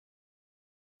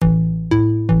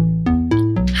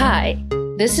Hi,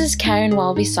 this is Karen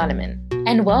Walby Solomon,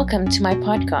 and welcome to my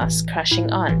podcast, Crushing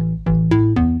On.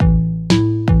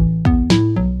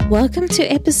 Welcome to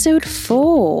episode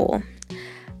 4.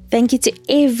 Thank you to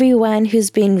everyone who's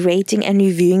been rating and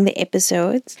reviewing the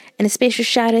episodes, and a special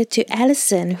shout out to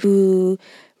Alison who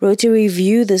wrote a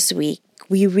review this week.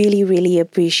 We really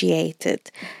appreciate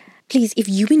it. Please, if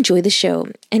you enjoy the show,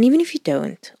 and even if you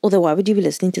don't, although why would you be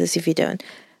listening to this if you don't?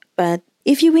 But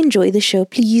if you enjoy the show,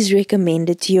 please recommend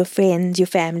it to your friends, your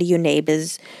family, your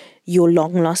neighbors, your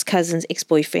long-lost cousins,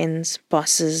 ex-boyfriends,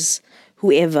 bosses,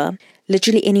 whoever.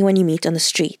 Literally anyone you meet on the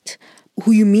street.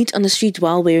 Who you meet on the street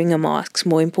while wearing a mask,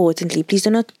 more importantly. Please do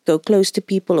not go close to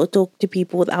people or talk to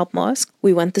people without masks.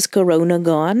 We want this corona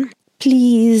gone.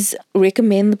 Please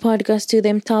recommend the podcast to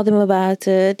them. Tell them about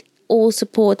it. All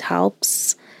support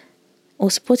helps.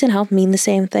 Or support and help mean the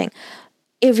same thing.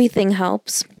 Everything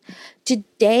helps.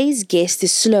 Today's guest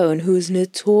is Sloan, who is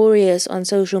notorious on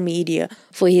social media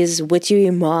for his witty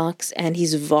remarks and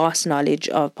his vast knowledge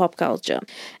of pop culture.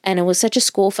 And it was such a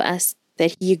score for us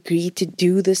that he agreed to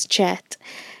do this chat.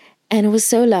 And it was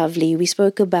so lovely. We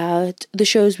spoke about the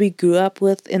shows we grew up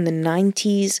with in the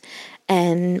 90s,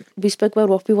 and we spoke about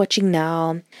what we're watching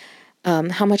now,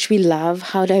 how much we love,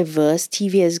 how diverse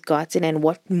TV has gotten, and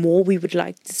what more we would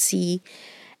like to see.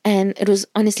 And it was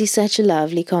honestly such a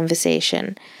lovely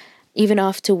conversation. Even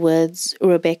afterwards,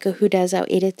 Rebecca, who does our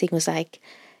editing, was like,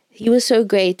 he was so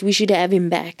great, we should have him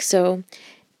back. So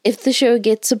if the show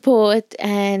gets support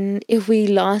and if we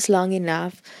last long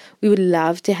enough, we would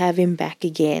love to have him back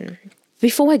again.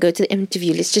 Before I go to the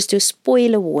interview, let's just do a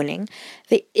spoiler warning.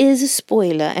 There is a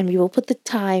spoiler, and we will put the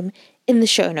time in the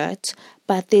show notes,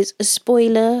 but there's a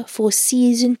spoiler for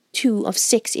season 2 of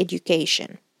Sex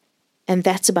Education. And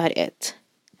that's about it.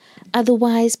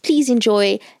 Otherwise, please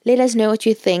enjoy, let us know what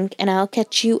you think, and I'll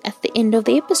catch you at the end of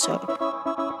the episode.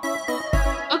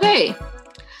 Okay,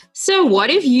 so what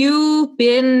have you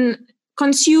been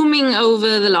consuming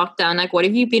over the lockdown? Like, what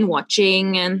have you been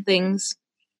watching and things?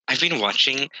 I've been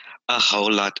watching a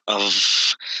whole lot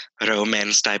of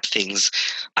romance type things.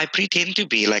 I pretend to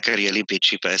be like a really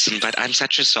bitchy person, but I'm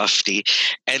such a softie.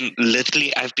 And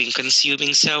literally, I've been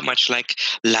consuming so much like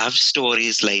love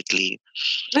stories lately.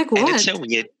 Like what? And it's so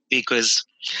weird because,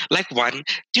 like,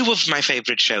 two of my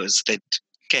favorite shows that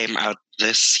came out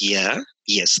this year,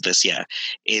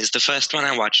 is the first one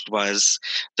I watched was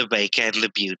The Baker and the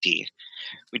Beauty,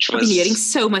 which was... I've been hearing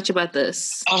so much about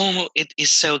this. Oh, it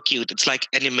is so cute. It's like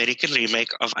an American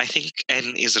remake of, I think,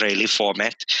 an Israeli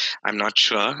format. I'm not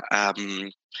sure.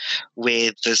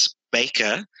 Where this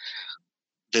baker,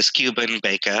 this Cuban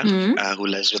baker, who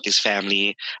lives with his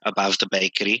family above the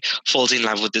bakery, falls in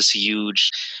love with this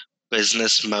huge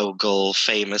business mogul,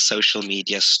 famous social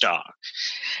media star.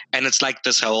 And it's like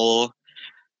this whole...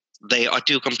 They are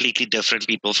two completely different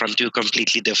people from two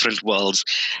completely different worlds,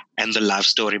 and the love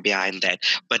story behind that.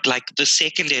 But like the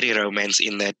secondary romance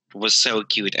in that was so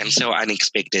cute and so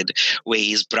unexpected, where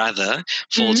his brother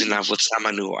falls in love with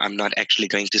someone who I'm not actually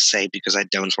going to say because I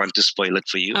don't want to spoil it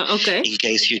for you, in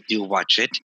case you do watch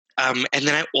it. And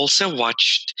then I also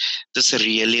watched this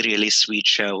really sweet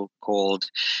show called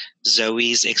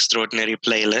Zoe's Extraordinary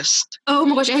Playlist. Oh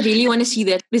my gosh, I really want to see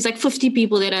that. There's like 50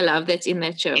 people that I love that's in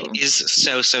that show. It is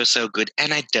so good.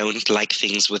 And I don't like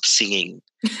things with singing.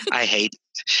 I hate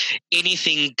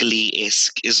anything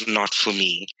Glee-esque is not for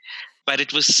me. But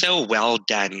it was so well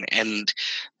done, and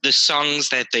the songs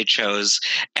that they chose,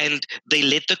 and they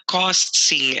let the cast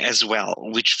sing as well,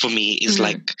 which for me is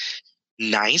like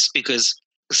nice, because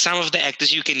some of the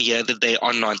actors, you can hear that they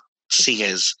are not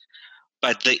singers,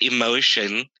 but the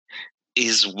emotion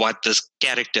is what this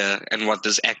character and what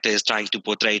this actor is trying to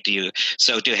portray to you.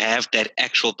 So to have that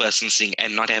actual person sing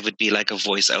and not have it be like a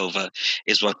voiceover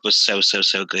is what was so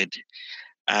good.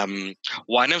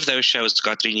 One of those shows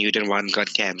got renewed and one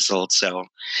got cancelled, so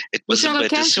it was a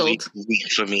bittersweet week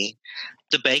for me.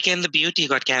 The Baker and the Beauty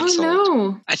got cancelled. Oh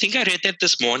no! I think I read that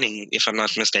this morning, if I'm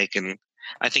not mistaken.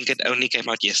 I think it only came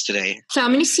out yesterday. So how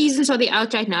many seasons are they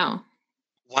out right now?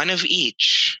 One of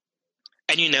each.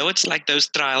 And it's like those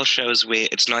trial shows where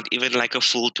it's not even like a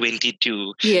full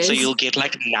 22. Yes. So you'll get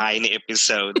like 9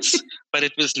 episodes. But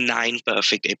it was 9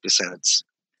 perfect episodes.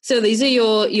 So these are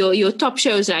your top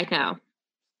shows right now?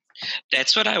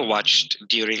 That's what I watched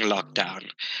during lockdown.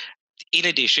 In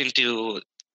addition to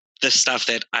the stuff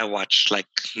that I watched like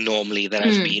normally that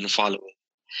I've been following.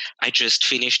 I just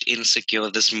finished Insecure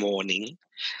this morning.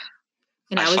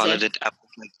 And I followed it up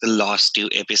with like the last 2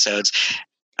 episodes.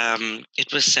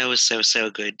 It was so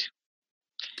good.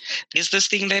 There's this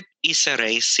thing that Issa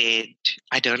Rae said.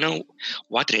 I don't know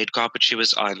what red carpet she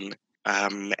was on.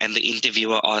 and the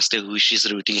interviewer asked her who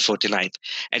she's rooting for tonight,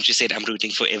 and she said, "I'm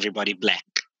rooting for everybody black."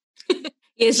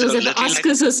 Yes, So was it the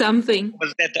Oscars or something?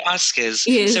 Was that the Oscars?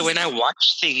 Yes. So when I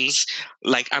watch things,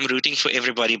 like I'm rooting for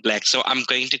everybody black, so I'm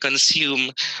going to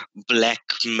consume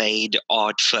black-made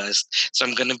art first. So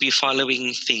I'm going to be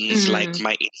following things like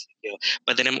my Instagram,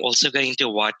 but then I'm also going to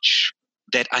watch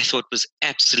that I thought was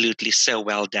absolutely so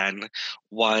well done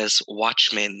was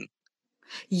Watchmen.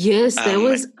 Yes, that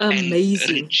was and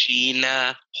amazing.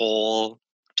 Regina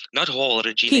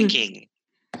King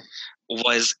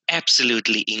was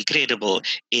absolutely incredible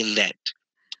in that.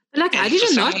 Like, And I for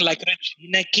did not. someone like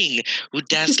Regina King, who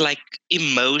does like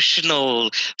emotional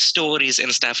stories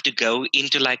and stuff, to go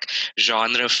into like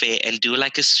genre fair and do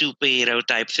like a superhero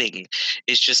type thing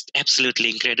is just absolutely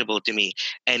incredible to me.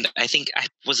 And I think,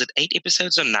 was it 8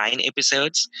 episodes or 9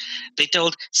 episodes? They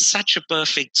told such a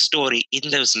perfect story in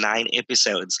those 9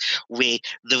 episodes, where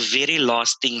the very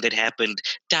last thing that happened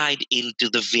tied into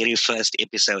the very first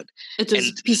episode. It was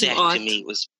And a piece of that art. to me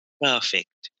was perfect.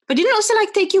 But didn't also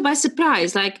like take you by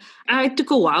surprise. Like, I took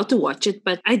a while to watch it,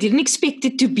 but I didn't expect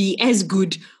it to be as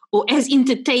good or as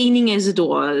entertaining as it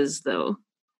was, though.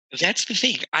 That's the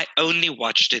thing. I only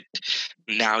watched it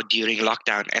now during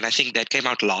lockdown, and I think that came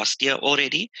out last year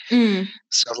already.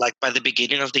 So, like, by the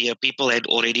beginning of the year, people had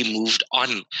already moved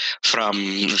on from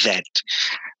that,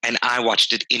 and I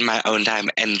watched it in my own time.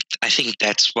 And I think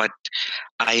that's what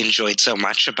I enjoyed so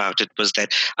much about it, was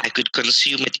that I could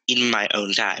consume it in my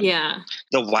own time. Yeah.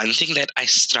 The one thing that I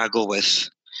struggle with,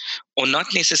 or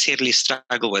not necessarily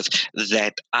struggle with,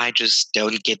 that I just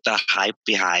don't get the hype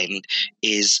behind,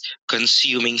 is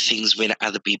consuming things when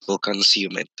other people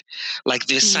consume it. Like,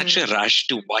 there's such a rush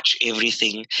to watch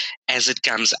everything as it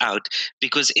comes out,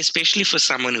 because especially for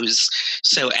someone who's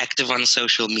so active on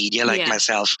social media like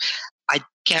myself, I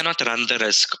cannot run the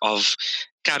risk of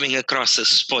coming across a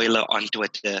spoiler on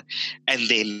Twitter, and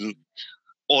then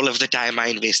all of the time I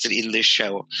invested in this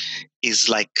show is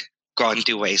like gone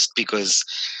to waste because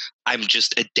I'm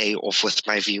just a day off with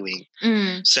my viewing.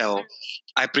 So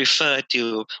I prefer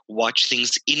to watch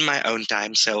things in my own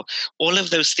time. So all of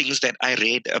those things that I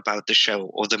read about the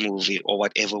show or the movie or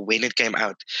whatever when it came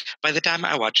out, by the time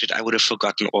I watch it, I would have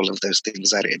forgotten all of those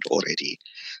things I read already.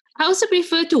 I also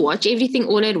prefer to watch everything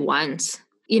all at once,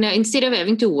 instead of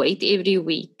having to wait every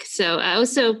week. So I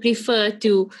also prefer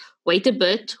to wait a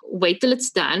bit, wait till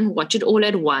it's done, watch it all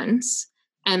at once.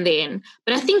 And then,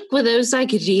 but I think with those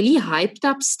like really hyped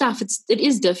up stuff, it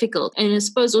is difficult. And I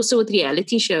suppose also with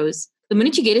reality shows, the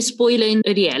minute you get a spoiler in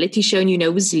a reality show and you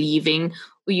know who's leaving,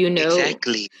 or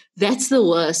Exactly. That's the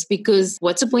worst, because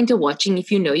what's the point of watching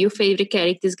if you know your favorite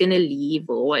character is going to leave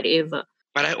or whatever?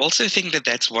 But I also think that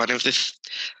that's one of the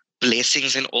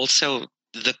blessings and also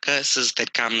the curses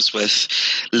that comes with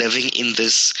living in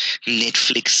this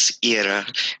Netflix era.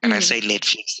 And I say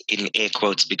Netflix in air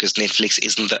quotes because Netflix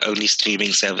isn't the only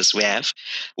streaming service we have,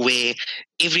 where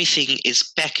everything is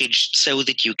packaged so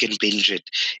that you can binge it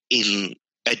in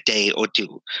a day or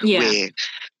two. Yeah. Where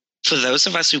for those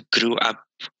of us who grew up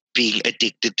being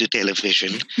addicted to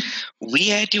television, we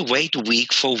had to wait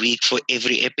week for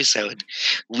every episode.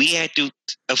 We had to,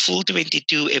 a full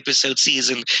 22 episode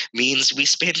season means we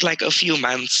spent like a few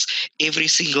months every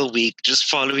single week just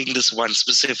following this one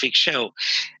specific show.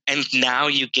 And now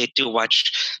you get to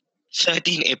watch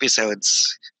 13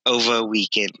 episodes over a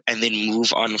weekend and then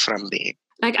move on from there.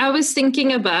 Like, I was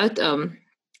thinking about,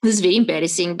 this is very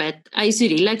embarrassing, but I used to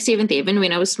really like Seventh Heaven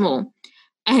when I was small.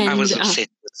 And I was obsessed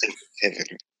with Seventh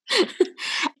Heaven.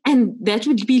 And that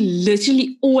would be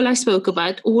literally all I spoke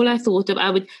about, all I thought of.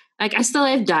 I still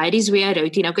have diaries where I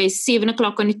wrote in, okay,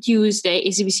 7:00 on a Tuesday,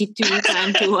 SABC2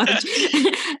 time to watch.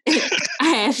 I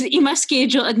have in my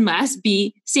schedule, it must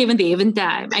be Seventh Heaven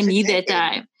time. I need that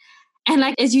time. And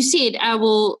like, as you said,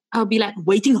 I'll be like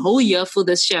waiting a whole year for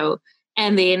this show.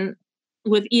 And then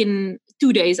within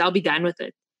 2 days, I'll be done with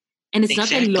it. And it's not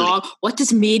that long. What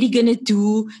is Mary going to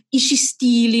do? Is she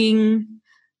stealing?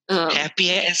 Happy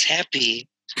as happy.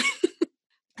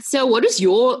 So what is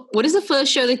the first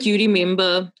show that you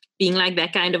remember being like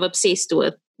that kind of obsessed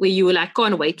with, where you were like,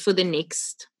 can't wait for the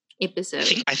next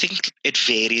episode? I think it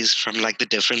varies from like the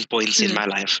different points in my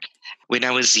life. When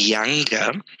I was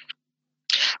younger,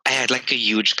 I had like a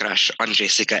huge crush on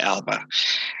Jessica Alba.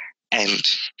 And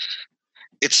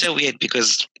it's so weird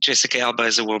because Jessica Alba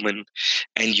is a woman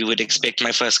and you would expect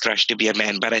my first crush to be a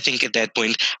man. But I think at that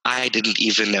point, I didn't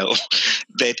even know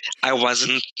that I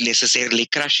wasn't necessarily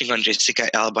crushing on Jessica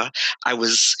Alba. I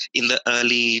was in the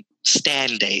early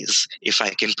stan days, if I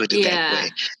can put it that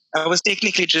way. I was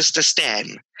technically just a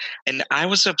stan. And I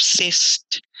was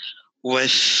obsessed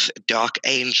with Dark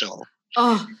Angel.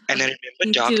 Oh, And I remember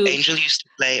me Dark too. Angel used to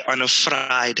play on a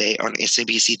Friday on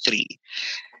SABC3.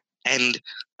 And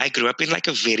I grew up in like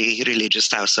a very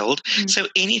religious household. So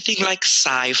anything like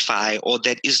sci-fi or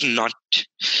that is not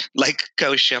like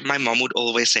kosher, my mom would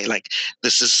always say like,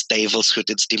 this is devil's food,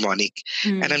 it's demonic.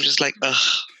 And I'm just like,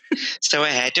 ugh. So I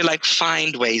had to like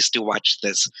find ways to watch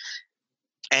this.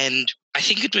 And I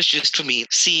think it was just for me,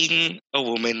 seeing a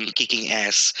woman kicking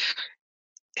ass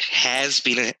has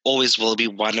been always will be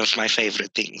one of my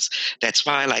favorite things. That's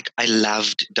why like I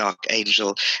loved Dark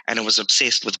Angel and I was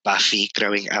obsessed with Buffy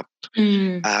growing up.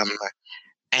 And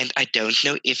I don't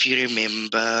know if you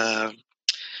remember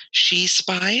She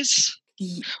Spies.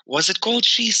 Was it called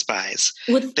She Spies?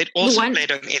 With That the also one,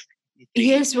 played on SABC3.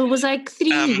 yes, it was like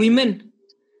 3 women.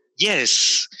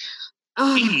 Yes.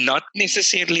 Oh, Not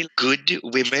necessarily good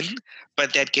women,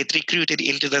 but that get recruited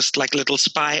into this like little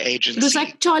spy agency. it was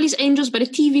like Charlie's Angels, but a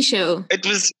TV show. It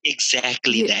was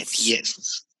exactly that,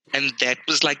 yes. And that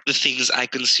was like the things I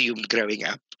consumed growing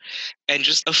up. And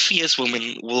just a fierce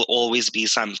woman will always be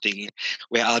something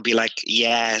where I'll be like,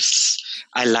 yes,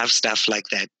 I love stuff like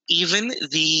that. Even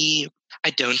I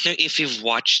don't know if you've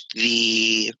watched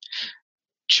the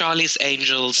Charlie's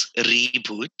Angels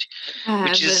reboot,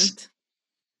 which is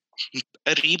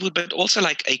a reboot, but also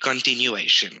like a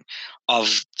continuation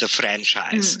of the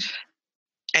franchise.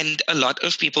 And a lot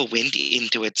of people went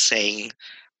into it saying,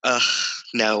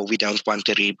 no, we don't want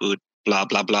a reboot, blah,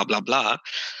 blah, blah, blah, blah.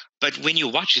 But when you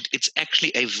watch it, it's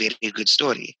actually a very good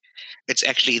story. It's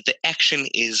actually, the action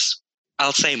is,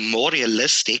 I'll say, more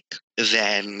realistic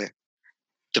than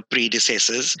the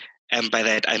predecessors. And by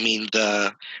that, I mean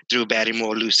the Drew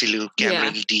Barrymore, Lucy Liu,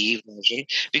 Cameron D version.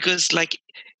 Because, like,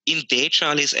 in their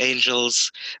Charlie's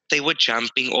Angels, they were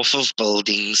jumping off of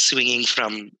buildings, swinging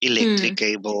from electric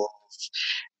cables,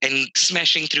 and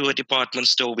smashing through a department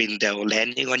store window,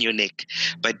 landing on your neck,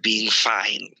 but being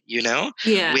fine, you know?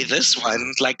 Yeah. With this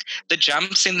one, like, the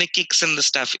jumps and the kicks and the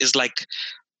stuff is, like,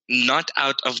 not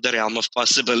out of the realm of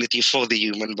possibility for the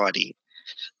human body.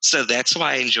 So that's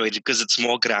why I enjoyed it, because it's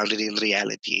more grounded in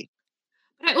reality.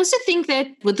 But I also think that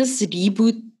with this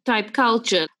reboot type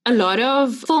culture, a lot of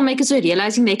filmmakers are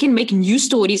realizing they can make new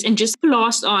stories and just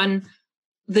blast on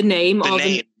the name of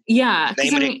name. Yeah.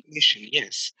 Name recognition,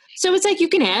 yes. So it's like you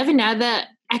can have another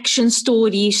action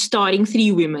story starring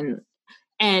 3 women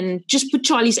and just put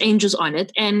Charlie's Angels on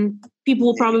it, and people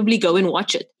will probably go and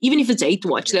watch it. Even if it's hate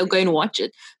watch, they'll go and watch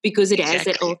it because it has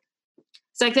that.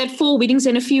 It's like that 4 Weddings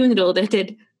and a Funeral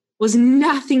that was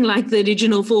nothing like the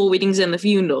original 4 Weddings and the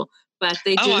Funeral, but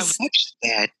they just. I watched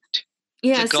that.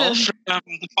 Yeah, the girl from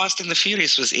The Fast and the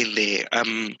Furious was in there.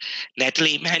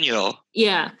 Nathalie Emmanuel.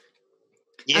 Yeah.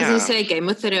 Yeah. I was going to say Game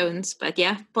of Thrones, but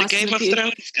yeah. The Game of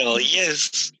Thrones girl,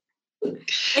 yes.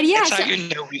 But yeah, that's how you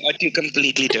know we are 2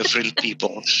 completely different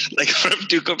people, like from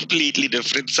 2 completely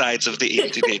different sides of the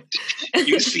internet.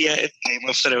 You see her as Game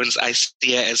of Thrones, I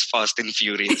see her as Fast and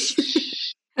Furious.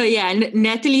 Oh yeah,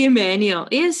 Nathalie Emmanuel.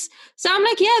 Yes. So I'm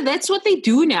like, yeah, that's what they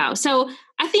do now. So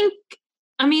I think,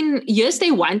 yes,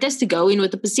 they want us to go in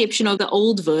with the perception of the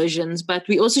old versions, but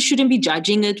we also shouldn't be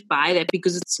judging it by that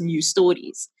because it's new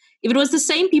stories. If it was the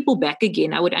same people back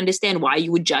again, I would understand why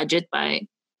you would judge it by,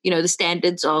 the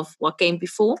standards of what came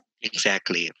before.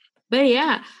 Exactly. But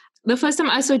yeah, the first time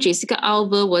I saw Jessica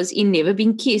Alba was in Never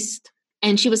Been Kissed.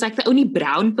 And she was like the only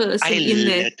brown person in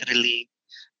there. I literally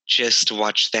just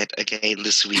watched that again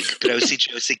this week. Rosie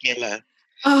Josie-Geller.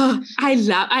 Oh, I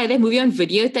had that movie on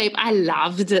videotape. I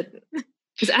loved it.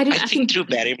 I think Drew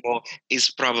Barrymore is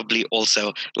probably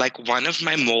also like one of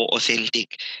my more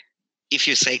authentic, if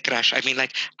you say crush, I mean,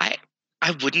 like,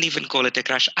 I wouldn't even call it a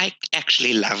crush. I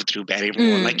actually love Drew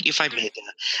Barrymore. Like, if I met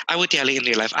her, I would tell her in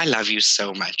real life, I love you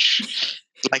so much.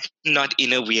 Like, not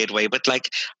in a weird way, but like,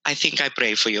 I think I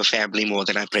pray for your family more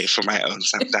than I pray for my own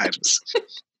sometimes.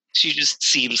 She just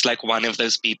seems like one of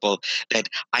those people that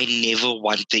I never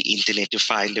want the internet to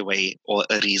find a way or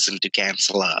a reason to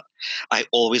cancel her. I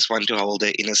always want to hold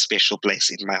her in a special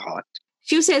place in my heart.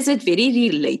 She has that very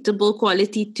relatable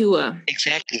quality to her.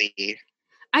 Exactly.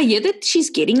 I hear that she's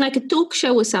getting like a talk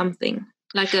show or something,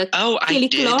 like a Kelly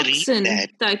Clarkson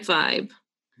type vibe.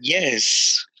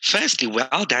 Yes. Firstly,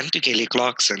 well done to Kelly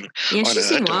Clarkson on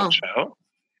her talk show.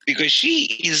 Because she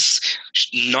is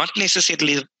not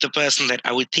necessarily the person that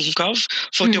I would think of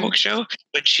for talk show,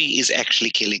 but she is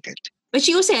actually killing it. But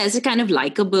she also has a kind of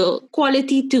likable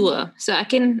quality to her. So I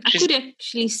could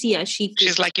actually see her.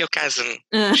 She's like your cousin.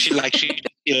 She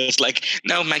feels like,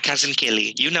 no, my cousin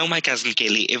Kelly. You know my cousin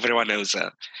Kelly. Everyone knows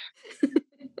her.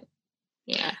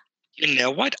 Yeah. You know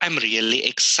what? I'm really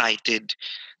excited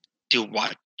to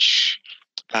watch.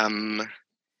 And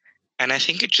and I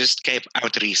think it just came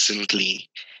out recently,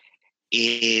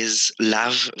 is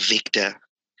Love, Victor.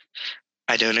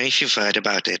 I don't know if you've heard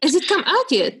about it. Has it come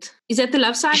out yet? Is that the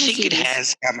Love I Simon think series? it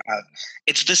has come out.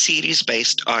 It's the series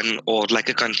based on, or like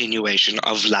a continuation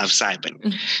of Love,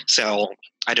 Simon. So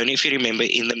I don't know if you remember,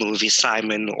 in the movie,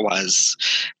 Simon was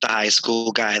the high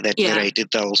school guy that narrated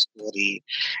the whole story.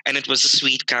 And it was a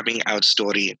sweet coming out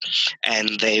story.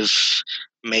 And they've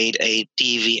made a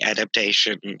TV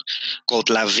adaptation called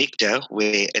Love, Victor,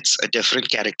 where it's a different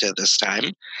character this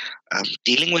time,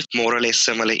 dealing with more or less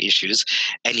similar issues.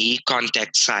 And he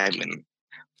contacts Simon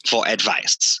for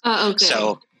advice. Oh, okay.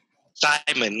 So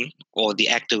Simon, or the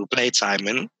actor who played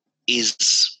Simon,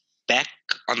 is back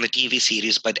on the TV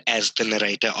series, but as the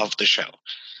narrator of the show.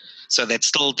 So that's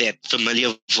still that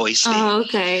familiar voice there. Oh,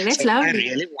 okay. That's so lovely. I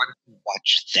really want to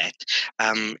watch that.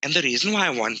 And the reason why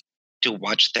I want to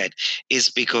watch that is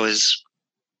because,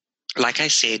 like I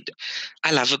said,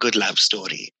 I love a good love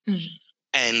story.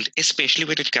 And especially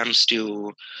when it comes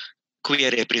to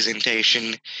queer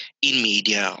representation in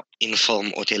media, in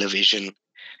film or television,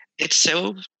 it's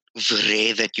so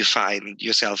rare that you find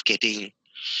yourself getting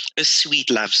a sweet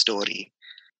love story.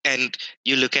 And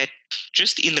you look at,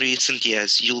 just in recent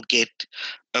years, you'll get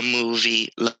a movie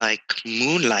like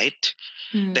Moonlight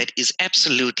that is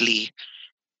absolutely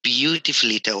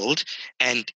beautifully told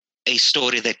and a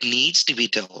story that needs to be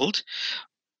told.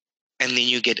 And then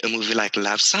you get a movie like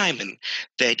Love, Simon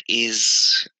that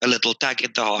is a little tug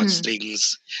at the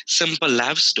heartstrings, simple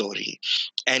love story.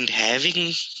 And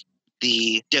having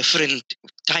the different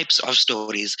types of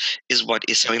stories is what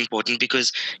is so important,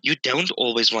 because you don't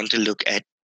always want to look at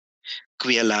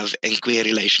queer love and queer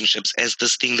relationships as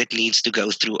this thing that needs to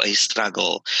go through a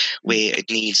struggle where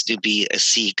it needs to be a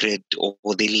secret, or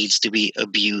there needs to be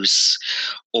abuse,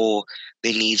 or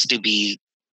there needs to be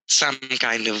some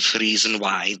kind of reason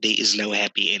why there is no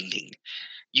happy ending.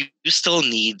 You still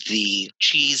need the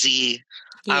cheesy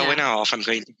hour and a half. I'm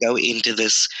going to go into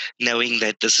this knowing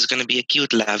that this is going to be a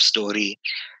cute love story.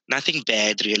 Nothing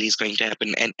bad really is going to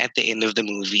happen. And at the end of the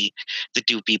movie, the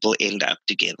two people end up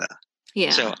together.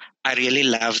 Yeah. So I really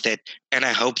love that. And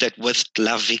I hope that with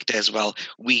Love, Victor as well,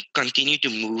 we continue to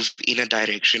move in a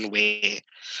direction where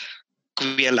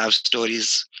queer love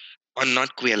stories are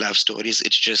not queer love stories.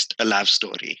 It's just a love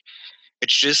story.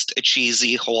 It's just a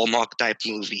cheesy Hallmark type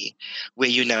movie where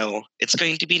you know it's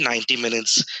going to be 90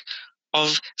 minutes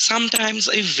of sometimes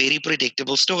a very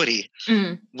predictable story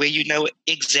where you know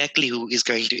exactly who is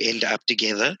going to end up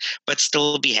together, but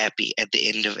still be happy at the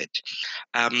end of it.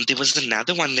 There was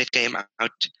another one that came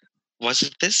out. Was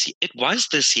it this? It was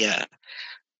this year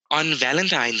on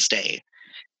Valentine's Day.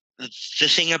 The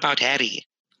thing about Harry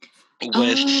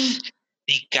with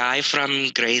the guy from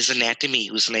Grey's Anatomy,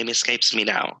 whose name escapes me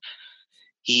now.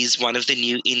 He's one of the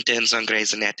new interns on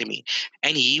Grey's Anatomy.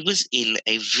 And he was in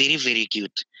a very, very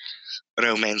cute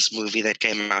romance movie that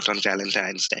came out on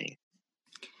Valentine's Day.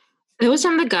 There was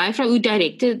some guy who did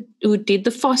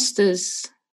The Fosters,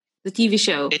 the TV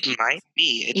show. It might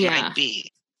be. It might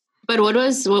be. But what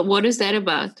is that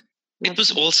about? It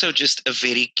was also just a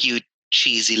very cute,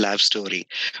 cheesy love story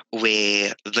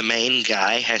where the main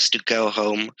guy has to go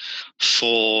home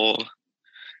for,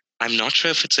 I'm not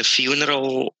sure if it's a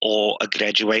funeral or a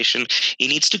graduation. He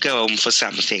needs to go home for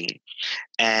something.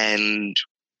 And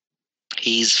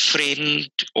his friend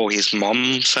or his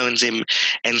mom phones him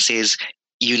and says,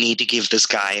 you need to give this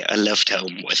guy a lift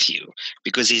home with you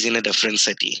because he's in a different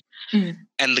city.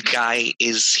 And the guy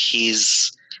is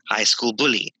his high school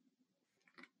bully.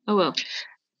 Oh, well.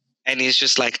 And he's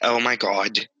just like, oh my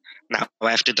God, now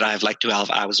I have to drive like 12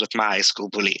 hours with my high school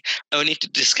bully, only to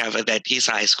discover that his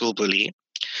high school bully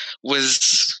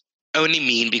was only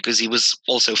mean because he was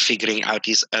also figuring out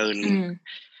his own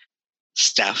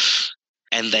stuff.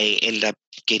 And they end up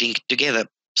getting together.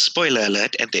 Spoiler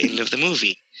alert, at the end of the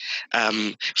movie.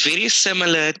 Very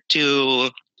similar to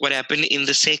what happened in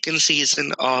the second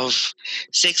season of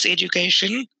Sex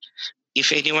Education.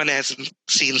 If anyone hasn't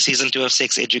seen season 2 of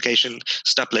Sex Education,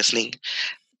 stop listening.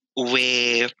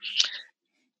 Where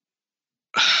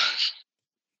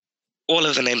all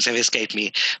of the names have escaped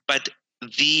me, but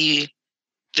the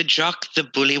jock, the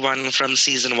bully one from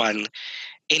season 1,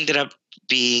 ended up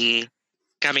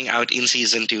coming out in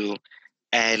season 2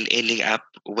 and ending up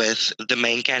with the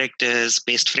main character's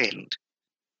best friend.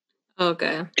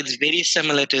 Okay. It's very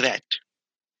similar to that.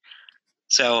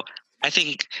 So I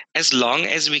think as long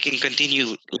as we can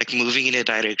continue like moving in a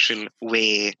direction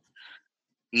where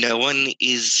no one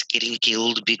is getting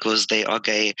killed because they are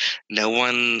gay, no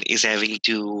one is having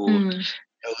to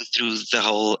go through the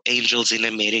whole Angels in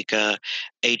America,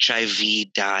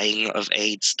 HIV, dying of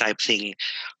AIDS type thing,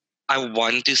 I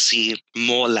want to see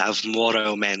more love, more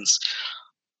romance,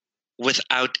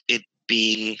 without it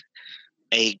being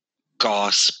a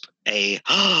gasp,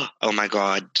 oh my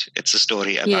God, it's a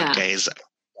story about gays.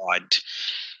 God,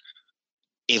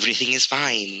 everything is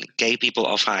fine. Gay people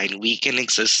are fine. We can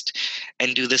exist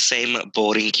and do the same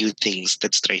boring, cute things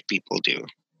that straight people do.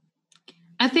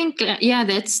 I think,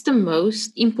 that's the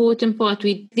most important part.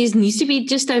 There needs to be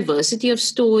just diversity of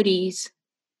stories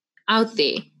out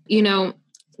there,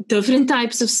 different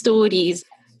types of stories,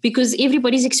 because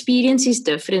everybody's experience is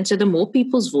different. So the more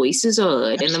people's voices are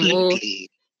heard, Absolutely.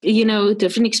 and the more,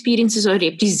 different experiences are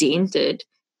represented,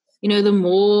 the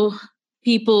more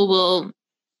people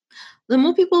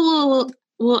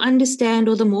will understand,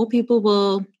 or the more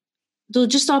people they'll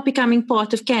just start becoming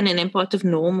part of canon and part of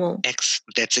normal.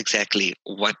 That's exactly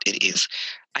what it is.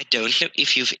 I don't know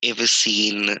if you've ever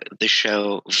seen the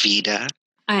show Vida.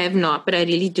 I have not, but I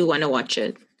really do want to watch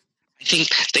it. I think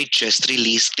they just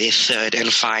released their third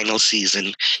and final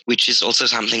season, which is also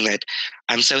something that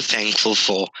I'm so thankful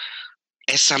for.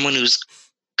 As someone who's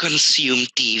consumed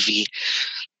TV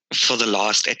for the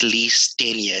last at least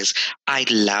 10 years, I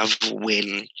love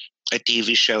when a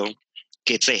TV show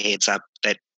gets a heads up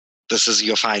that this is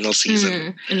your final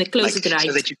season. And they close it right.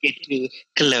 So that you get to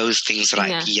close things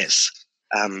right, yes.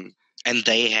 And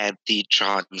they had the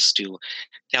chance to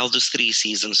tell this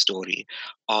 3-season story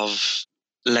of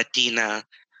Latina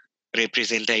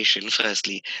representation,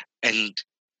 firstly, and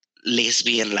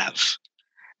lesbian love.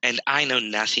 And I know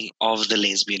nothing of the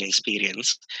lesbian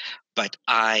experience, but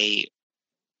I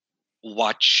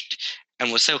watched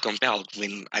and was so compelled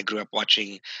when I grew up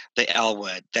watching The L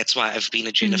Word. That's why I've been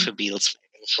a Jennifer Beals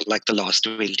fan for like the last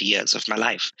 20 years of my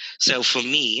life. So for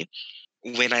me,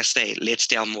 when I say let's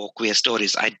tell more queer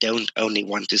stories, I don't only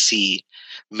want to see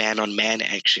man-on-man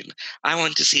action. I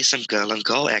want to see some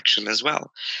girl-on-girl action as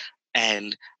well.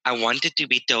 And I want it to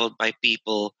be told by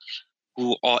people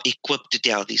who are equipped to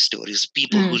tell these stories,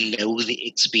 people who know the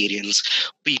experience,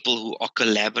 people who are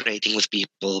collaborating with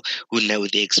people who know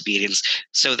the experience,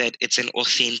 so that it's an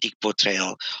authentic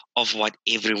portrayal of what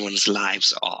everyone's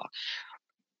lives are.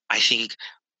 I think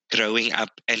growing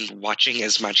up and watching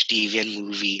as much TV and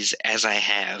movies as I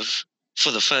have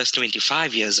for the first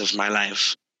 25 years of my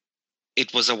life,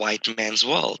 it was a white man's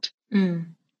world.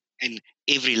 And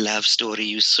every love story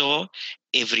you saw,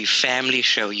 every family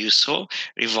show you saw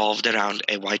revolved around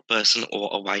a white person or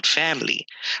a white family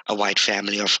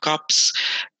of cops,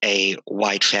 a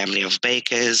white family of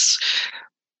bakers.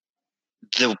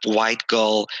 The white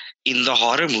girl in the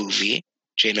horror movie,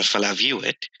 Jennifer Love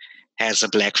Hewitt, has a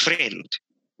black friend,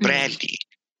 Brandy.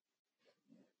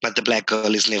 But the black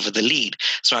girl is never the lead.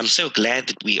 So I'm so glad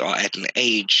that we are at an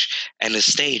age and a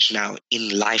stage now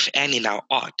in life and in our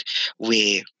art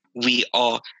where we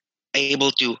are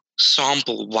able to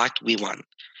sample what we want.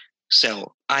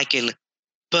 So I can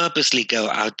purposely go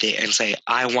out there and say,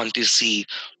 I want to see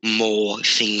more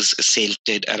things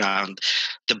centered around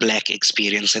the black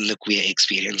experience and the queer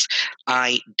experience.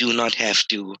 I do not have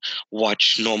to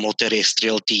watch normal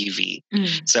terrestrial TV.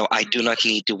 So I do not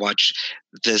need to watch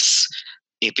this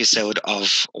episode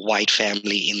of White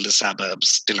Family in the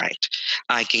Suburbs tonight.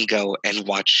 I can go and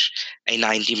watch a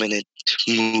 90-minute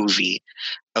movie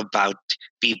about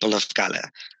people of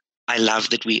color. I love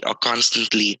that we are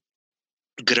constantly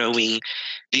growing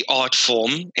the art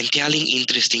form and telling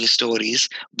interesting stories,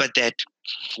 but that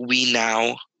we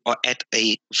now are at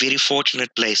a very fortunate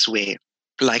place where,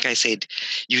 like I said,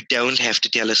 you don't have to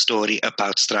tell a story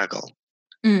about struggle.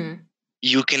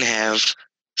 You can have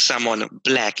someone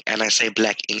black, and I say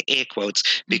black in air quotes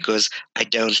because I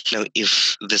don't know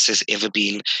if this has ever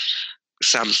been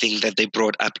something that they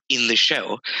brought up in the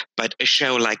show, but a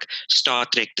show like Star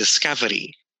Trek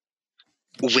Discovery,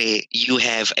 where you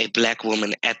have a black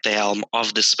woman at the helm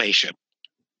of the spaceship.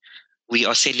 We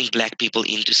are sending black people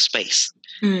into space.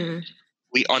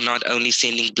 We are not only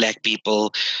sending black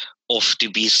people off to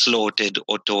be slaughtered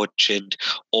or tortured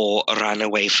or run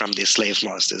away from their slave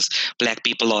masters. Black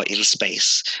people are in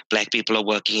space. Black people are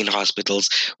working in hospitals.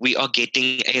 We are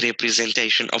getting a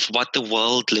representation of what the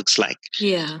world looks like.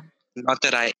 Yeah. Not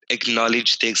that I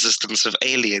acknowledge the existence of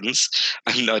aliens.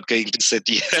 I'm not going to sit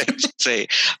here and say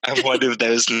I'm one of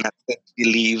those nuts that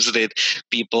believes that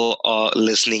people are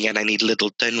listening and I need a little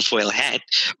tinfoil hat.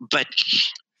 But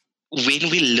when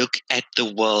we look at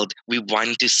the world, we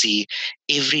want to see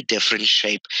every different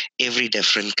shape, every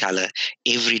different color,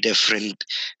 every different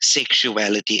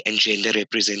sexuality and gender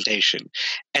representation.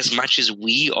 As much as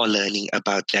we are learning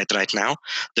about that right now,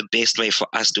 the best way for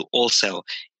us to also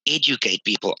educate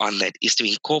people on that is to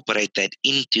incorporate that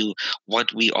into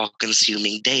what we are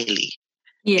consuming daily.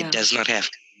 It does not have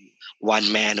to be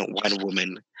one man, one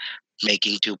woman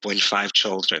making 2.5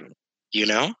 children, you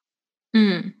know?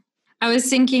 Mm. I was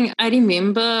thinking, I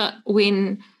remember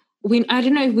when I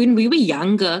don't know, when we were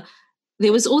younger,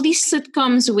 there was all these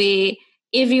sitcoms where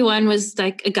everyone was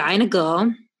like a guy and a girl,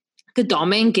 like a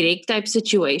Dom and Greg type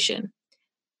situation.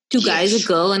 Two guys, a Yes.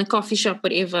 girl in a coffee shop,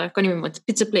 whatever. I can't remember what the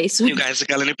pizza place was. You guys, a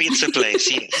girl in a pizza place,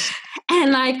 yes.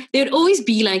 And like there would always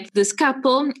be like this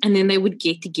couple, and then they would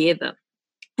get together.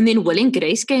 And then Will and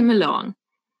Grace came along.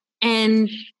 And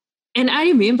I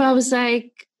remember I was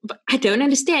like, I don't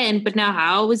understand, but now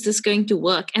how is this going to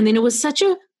work? And then it was such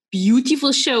a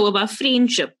beautiful show about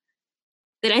friendship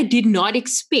that I did not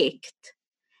expect.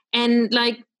 And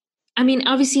like, I mean,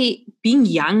 obviously being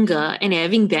younger and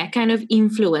having that kind of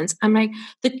influence, I'm like,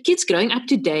 the kids growing up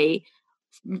today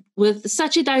with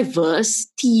such a diverse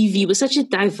TV, with such a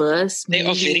diverse They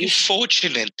are very movies.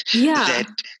 fortunate Yeah. that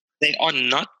they are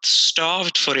not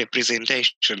starved for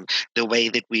representation the way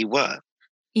that we were.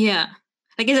 Yeah.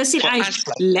 Like as I said, For I us,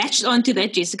 like, latched onto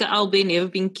that Jessica Alba Never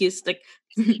Been Kissed, like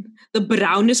the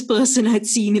brownest person I'd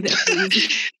seen in that movie.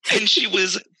 and she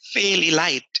was fairly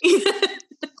light.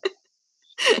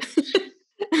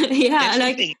 Yeah, That's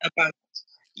like the thing about,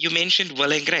 you mentioned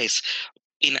Will and Grace.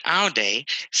 In our day,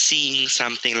 seeing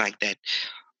something like that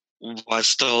was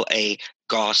still a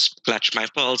gasp, clutch my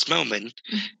pearls moment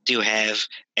to have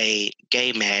a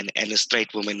gay man and a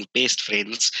straight woman best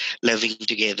friends living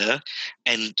together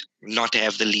and not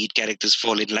have the lead characters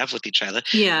fall in love with each other.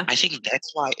 yeah. I think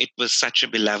that's why it was such a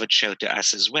beloved show to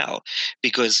us as well,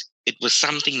 because it was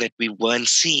something that we weren't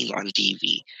seeing on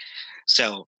TV.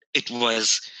 So it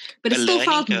was But it a still learning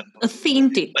felt curve,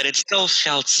 authentic. but it still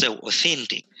felt so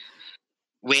authentic.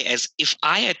 Whereas if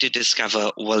I had to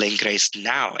discover Will and Grace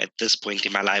now at this point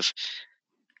in my life,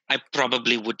 I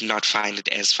probably would not find it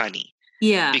as funny,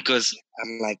 Yeah. because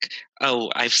I'm like,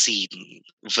 oh, I've seen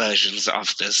versions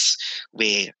of this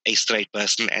where a straight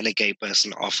person and a gay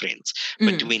person are friends.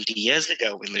 But 20 years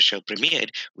ago when the show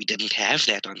premiered, we didn't have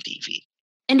that on TV.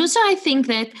 And also I think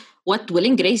that what Will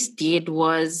and Grace did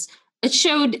was it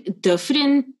showed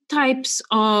different types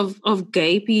of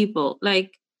gay people.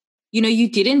 Like, you know, you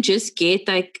didn't just get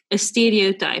like a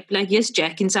stereotype. Like, yes,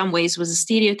 Jack in some ways was a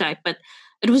stereotype, but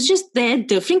it was just they had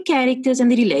different characters, and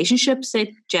the relationships that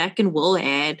Jack and Will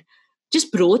had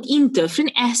just brought in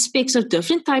different aspects of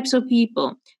different types of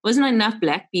people. It wasn't enough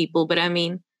black people, but I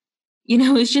mean, you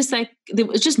know, it's just like there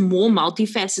was just more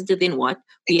multifaceted than what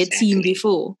we had seen Exactly.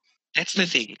 before. That's the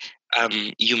thing.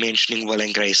 You mentioning Will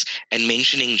and Grace and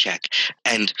mentioning Jack,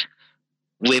 and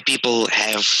where people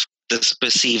have this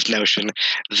perceived notion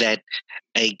that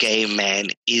a gay man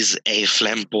is a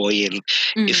flamboyant,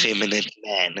 effeminate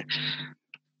man.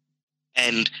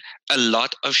 And a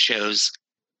lot of shows,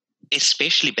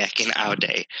 especially back in our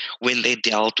day, when they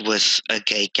dealt with a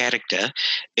gay character,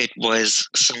 it was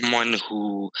someone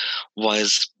who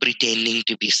was pretending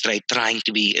to be straight, trying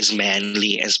to be as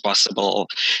manly as possible,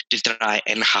 to try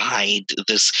and hide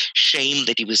this shame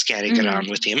that he was carrying around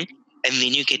with him. And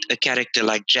then you get a character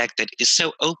like Jack that is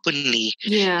so openly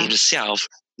himself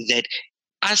that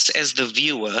us as the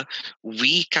viewer,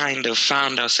 we kind of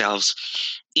found ourselves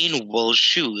in Will's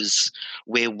shoes,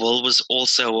 where Will was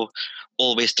also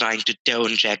always trying to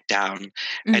tone Jack down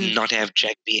and not have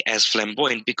Jack be as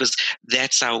flamboyant, because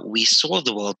that's how we saw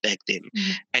the world back then.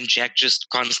 And Jack just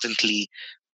constantly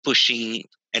pushing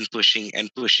and pushing and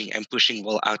pushing and pushing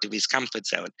Will out of his comfort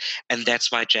zone. And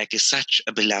that's why Jack is such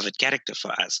a beloved character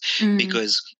for us,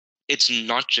 because it's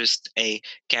not just a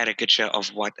caricature of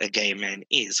what a gay man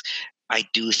is. I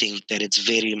do think that it's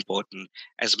very important,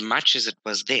 as much as it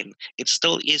was then, it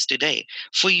still is today,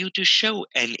 for you to show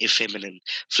an effeminate,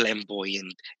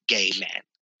 flamboyant gay man,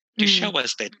 to show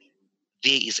us that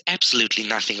there is absolutely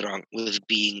nothing wrong with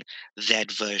being that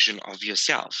version of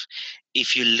yourself.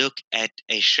 If you look at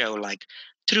a show like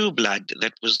True Blood,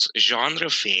 that was genre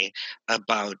fair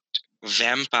about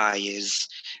vampires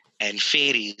and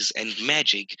fairies and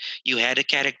magic, you had a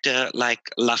character like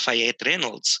Lafayette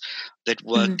Reynolds that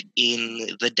worked in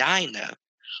the diner,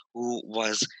 who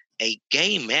was a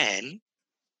gay man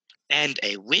and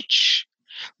a witch,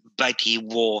 but he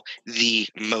wore the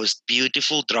most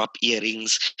beautiful drop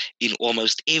earrings in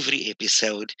almost every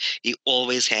episode. He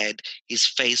always had his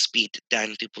face beat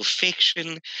done to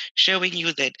perfection, showing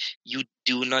you that you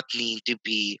do not need to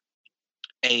be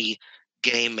a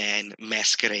gay man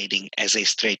masquerading as a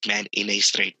straight man in a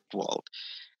straight world.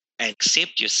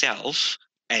 Accept yourself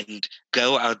and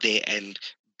go out there and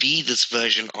be this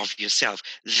version of yourself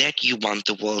that you want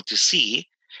the world to see,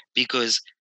 because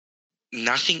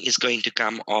nothing is going to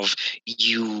come of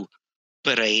you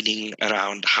parading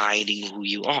around hiding who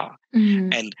you are.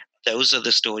 And those are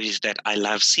the stories that I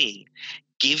love seeing.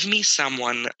 Give me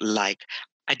someone like,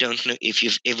 I don't know if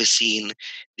you've ever seen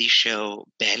the show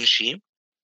Banshee.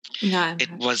 No.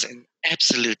 It was an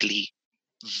absolutely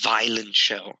violent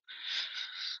show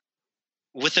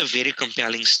with a very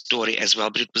compelling story as well,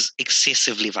 but it was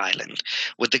excessively violent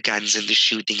with the guns and the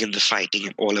shooting and the fighting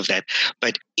and all of that.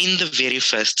 But in the very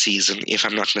first season, if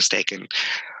I'm not mistaken,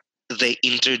 they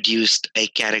introduced a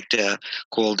character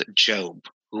called Job,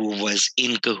 who was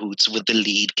in cahoots with the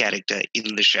lead character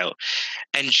in the show.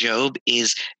 And Job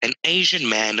is an Asian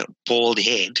man, bald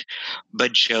head,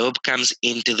 but Job comes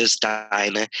into this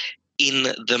diner in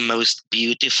the most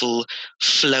beautiful,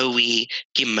 flowy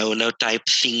kimono type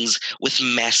things with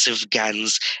massive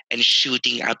guns and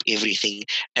shooting up everything.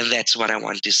 And that's what I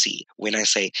want to see when I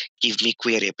say, give me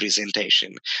queer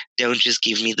representation. Don't just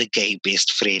give me the gay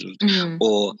best friend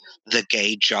or the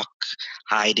gay jock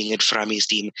hiding it from his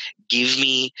team. Give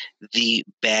me the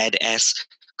badass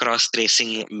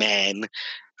cross-dressing man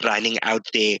running out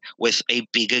there with a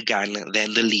bigger gun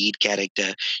than the lead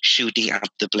character, shooting up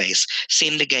the place.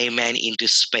 Send a gay man into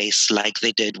space like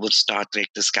they did with Star Trek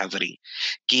Discovery.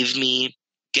 Give me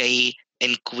gay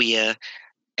and queer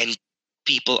and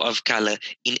people of color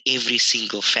in every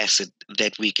single facet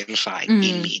that we can find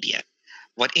in media.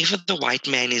 Whatever the white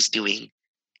man is doing,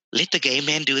 let the gay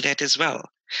man do that as well.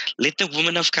 Let the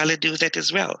woman of color do that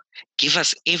as well. Give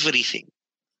us everything.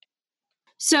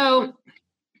 So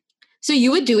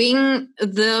you were doing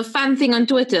the fun thing on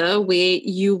Twitter where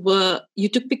you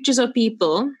took pictures of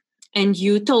people and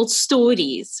you told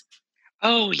stories.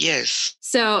 Oh, yes.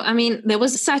 So, I mean, that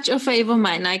was such a favor of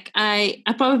mine. Like, I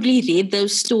probably read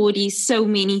those stories so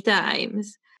many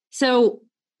times. So,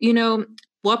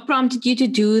 what prompted you to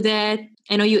do that?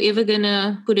 And are you ever going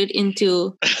to put it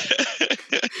into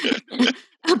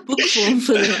a book form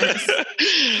for us?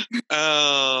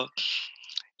 Oh,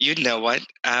 you know what?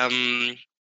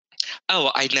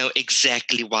 I know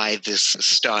exactly why this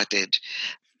started.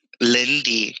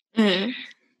 Lindy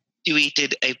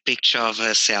tweeted a picture of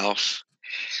herself,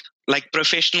 like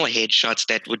professional headshots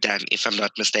that were done, if I'm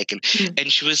not mistaken.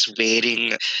 And she was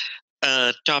wearing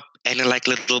a top and a like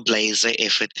little blazer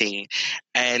everything.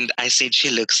 And I said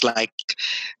she looks like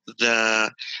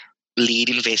the lead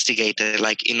investigator,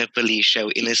 like in a police show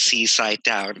in a seaside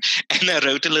town. And I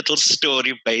wrote a little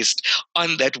story based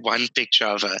on that one picture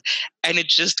of her. And it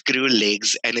just grew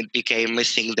legs and it became a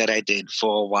thing that I did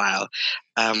for a while,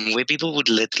 where people would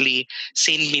literally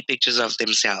send me pictures of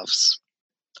themselves.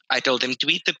 I told them,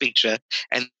 tweet the picture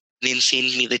and then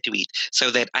send me the tweet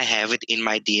so that I have it in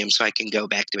my DM so I can go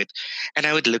back to it. And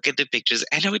I would look at the pictures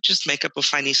and I would just make up a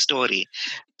funny story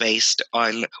based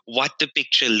on what the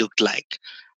picture looked like.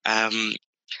 And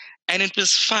it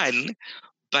was fun,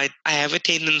 but I have a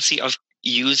tendency of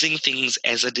using things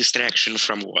as a distraction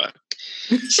from work.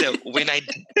 So when I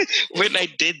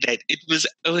did that, it was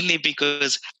only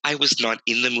because I was not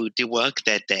in the mood to work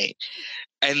that day.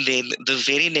 And then the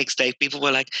very next day, people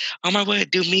were like, oh my word,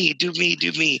 do me.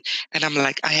 And I'm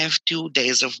like, I have 2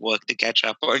 days of work to catch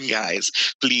up on, guys.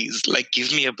 Please, like,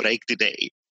 give me a break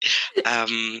today.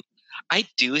 I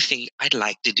do think I'd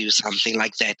like to do something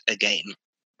like that again.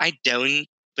 I don't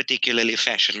particularly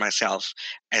fashion myself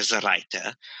as a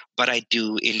writer, but I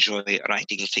do enjoy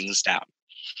writing things down.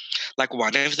 Like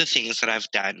one of the things that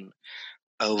I've done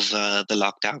over the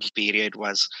lockdown period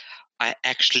was I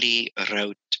actually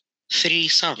wrote 3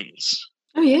 songs.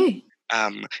 Oh, yeah.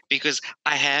 Because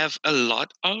I have a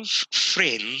lot of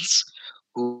friends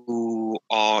who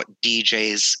are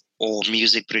DJs or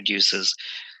music producers.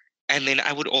 And then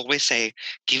I would always say,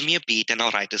 give me a beat and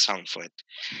I'll write a song for it.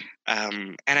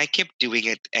 And I kept doing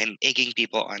it and egging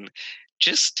people on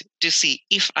just to see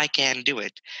if I can do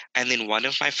it. And then one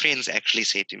of my friends actually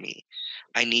said to me,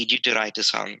 I need you to write a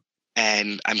song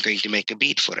and I'm going to make a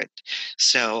beat for it.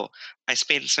 So I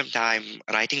spent some time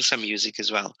writing some music as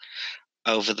well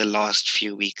over the last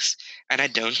few weeks. And I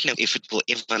don't know if it will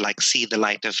ever like see the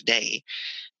light of day.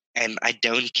 And I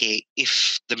don't care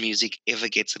if the music ever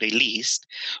gets released,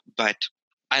 but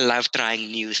I love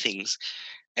trying new things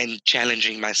and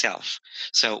challenging myself.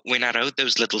 So when I wrote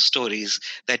those little stories,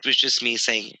 that was just me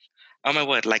saying, oh my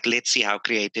word, like, let's see how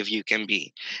creative you can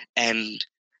be. And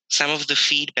some of the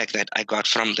feedback that I got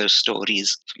from those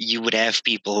stories, you would have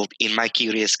people in My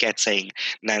Curious Cat saying,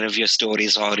 none of your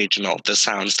stories are original. This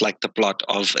sounds like the plot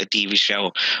of a TV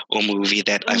show or movie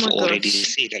that I've already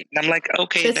seen. And I'm like,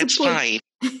 okay, that's fine.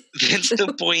 That's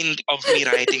the point of me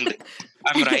writing them.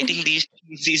 I'm writing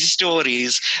these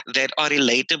stories that are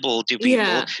relatable to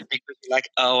people because like,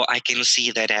 oh, I can see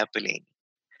that happening.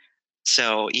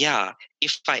 So yeah,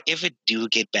 if I ever do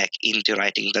get back into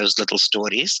writing those little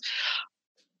stories,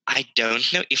 I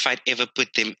don't know if I'd ever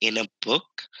put them in a book.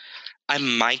 I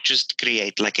might just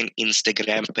create like an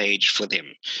Instagram page for them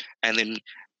and then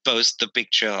post the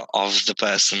picture of the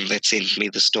person that sent me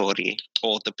the story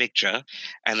or the picture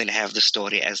and then have the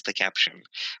story as the caption.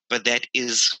 But that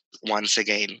is, once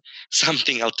again,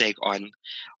 something I'll take on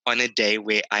a day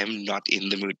where I'm not in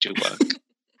the mood to work.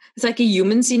 It's like a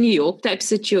Humans in New York type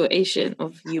situation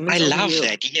of Humans I of love New York.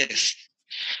 that, yes.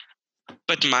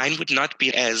 But mine would not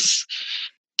be as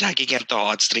tugging at the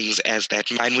heartstrings as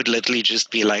that. Mine would literally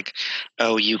just be like,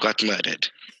 oh, you got murdered.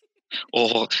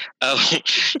 Or, oh,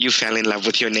 you fell in love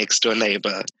with your next door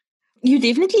neighbor. You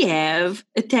definitely have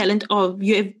a talent of,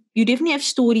 you definitely have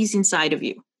stories inside of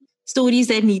you. Stories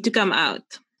that need to come out.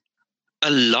 A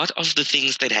lot of the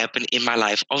things that happen in my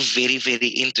life are very, very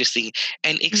interesting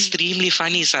and extremely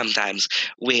funny sometimes,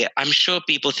 where I'm sure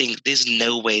people think there's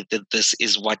no way that this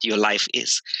is what your life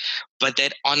is. But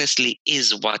that honestly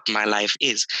is what my life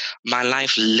is. My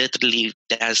life literally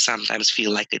does sometimes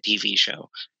feel like a TV show.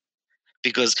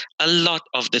 Because a lot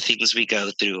of the things we go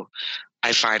through,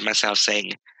 I find myself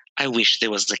saying, I wish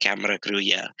there was a camera crew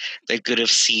here that could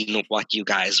have seen what you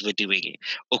guys were doing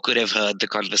or could have heard the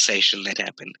conversation that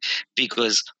happened.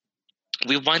 Because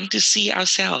we want to see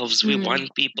ourselves. We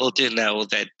want people to know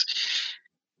that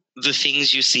the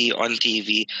things you see on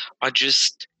TV are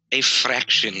just a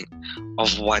fraction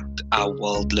of what our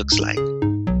world looks like.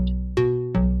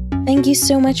 Thank you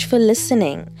so much for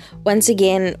listening. Once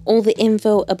again, all the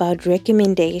info about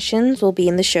recommendations will be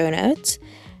in the show notes.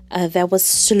 That was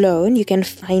Sloan. You can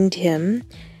find him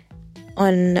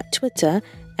on Twitter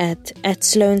at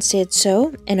Sloan Said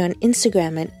So and on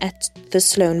Instagram at The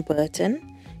Sloan Burton.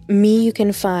 Me, you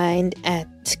can find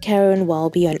at Karen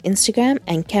Walby on Instagram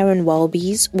and Karen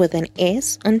Walbys with an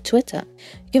S on Twitter.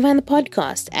 You can find the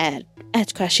podcast at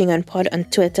Crushing on Pod on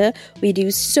Twitter. We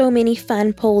do so many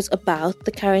fun polls about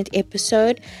the current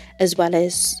episode as well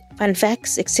as fun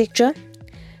facts, etc.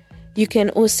 You can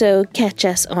also catch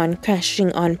us on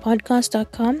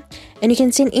crushingonpodcast.com and you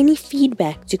can send any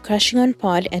feedback to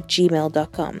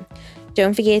crushingonpod@gmail.com.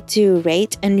 Don't forget to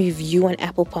rate and review on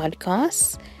Apple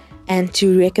Podcasts and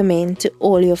to recommend to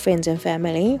all your friends and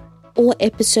family. All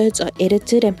episodes are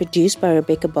edited and produced by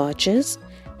Rebecca Barches.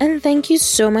 And thank you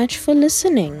so much for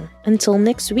listening. Until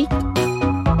next week.